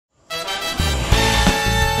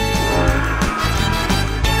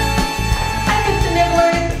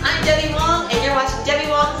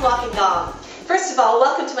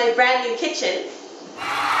my brand new kitchen.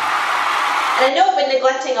 And I know I've been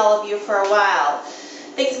neglecting all of you for a while.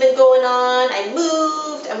 Things have been going on, I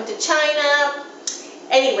moved, I went to China.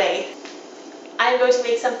 Anyway, I'm going to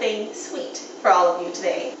make something sweet for all of you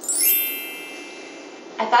today.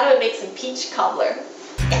 I thought I would make some peach cobbler.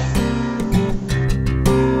 Yes.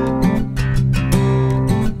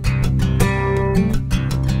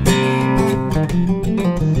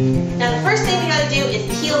 Now the first thing we gotta do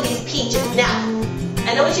is peel these peaches. Now,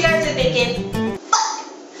 I know what you guys are thinking. Fuck!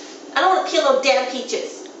 I don't want to peel no damn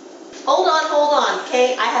peaches. Hold on,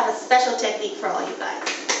 okay? I have a special technique for all you guys.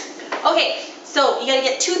 Okay, so you gotta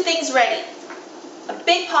get two things ready. A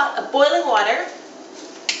big pot of boiling water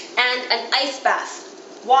and an ice bath.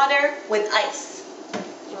 Water with ice.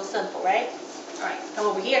 Real simple, right? Alright, come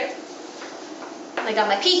over here. I got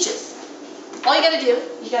my peaches. All you gotta do,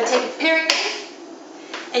 you gotta take a paring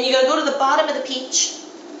knife and you're gonna go to the bottom of the peach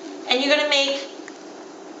and you're gonna make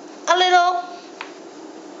a little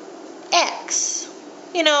X.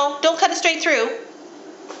 You know, don't cut it straight through,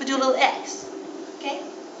 but do a little X. Okay?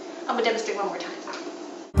 I'm gonna demonstrate one more time.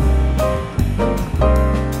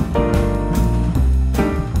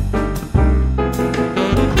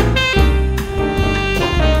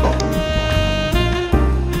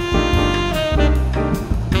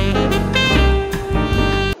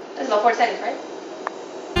 That's about 4 seconds, right?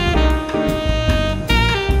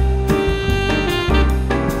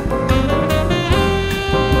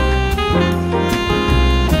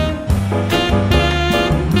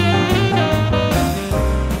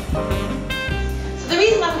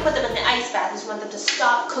 Want them to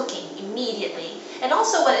stop cooking immediately. And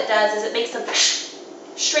also what it does is it makes them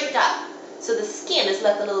shrink up. So the skin is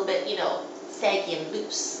left a little bit, you know, saggy and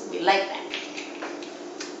loose. We like that.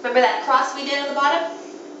 Remember that cross we did on the bottom?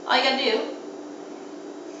 All you gotta do.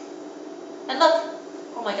 And look.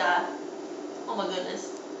 Oh my god. Oh my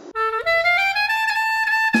goodness.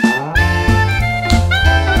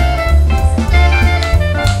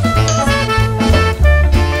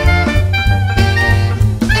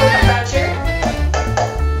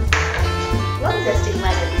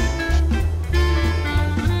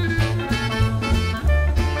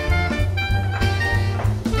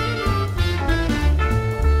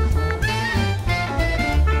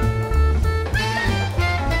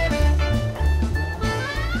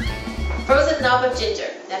 Frozen knob of ginger.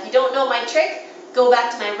 Now if you don't know my trick, go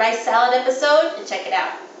back to my rice salad episode and check it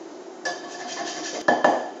out.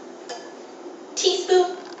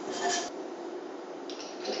 Teaspoon.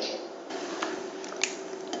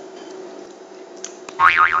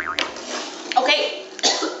 Okay.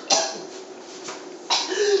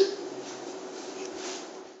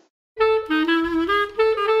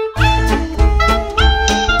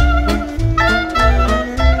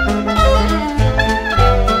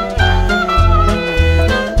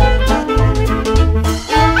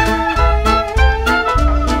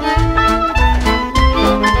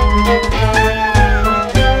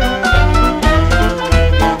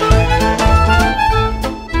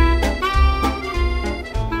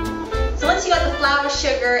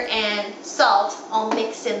 Sugar and salt all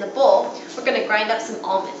mixed in the bowl. We're going to grind up some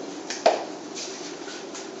almonds.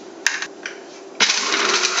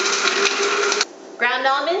 Ground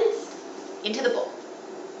almonds into the bowl.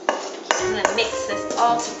 I'm going to mix this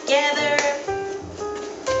all together.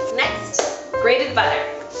 Next, grated butter.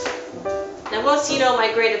 Now most of you know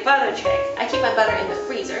my grated butter trick. I keep my butter in the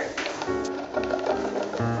freezer.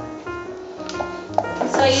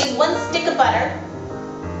 So I use 1 stick of butter.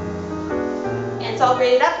 And it's all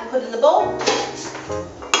grated up and put it in the bowl.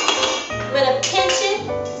 I'm going to pinch it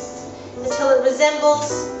until it resembles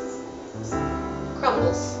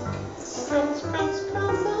crumbles. Crumbles, crumbles,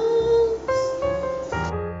 crumbles.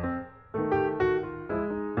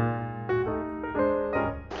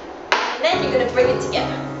 And then you're going to bring it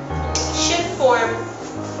together. It should form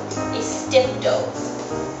a stiff dough.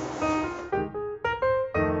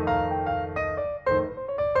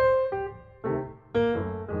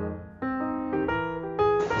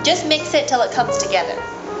 Just mix it till it comes together.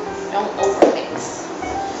 Don't overmix.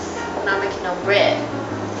 I'm not making no bread.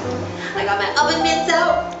 I got my oven mitts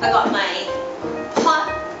out. I got my pot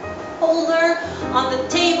holder on the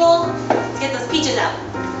table. Let's get those peaches out.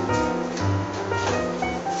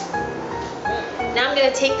 Now I'm going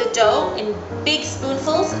to take the dough in big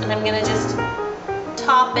spoonfuls and I'm going to just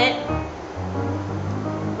top it.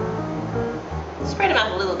 Spread them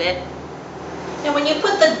out a little bit. Now when you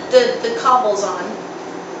put the cobbles on,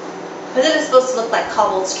 but then it's supposed to look like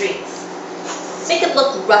cobbled streets. Make it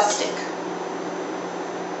look rustic.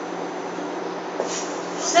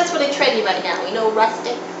 So that's really trendy right now, you know,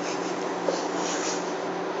 rustic.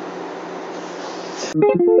 Alright,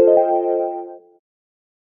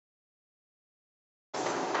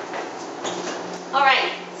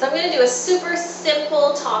 so I'm going to do a super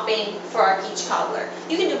simple topping for our peach cobbler.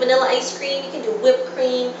 You can do vanilla ice cream, you can do whipped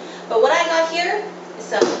cream, but what I got here is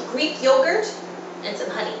some Greek yogurt and some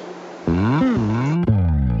honey.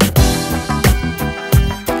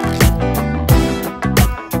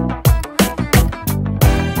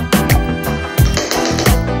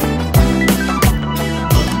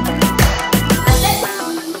 That's it.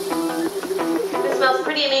 This smells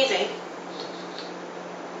pretty amazing.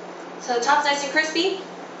 So the top's nice and crispy,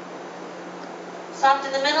 soft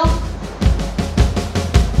in the middle.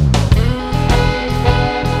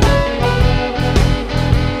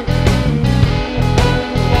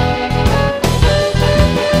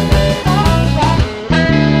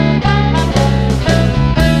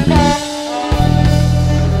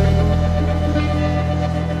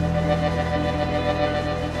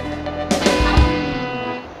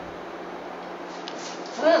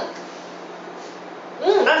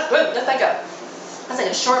 That's good. That's like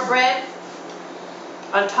a shortbread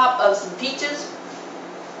on top of some peaches.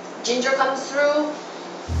 Ginger comes through.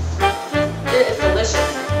 It is delicious.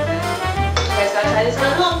 You guys gotta try this one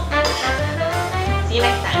at home. See you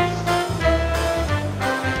next time.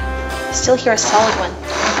 Still hear a solid one.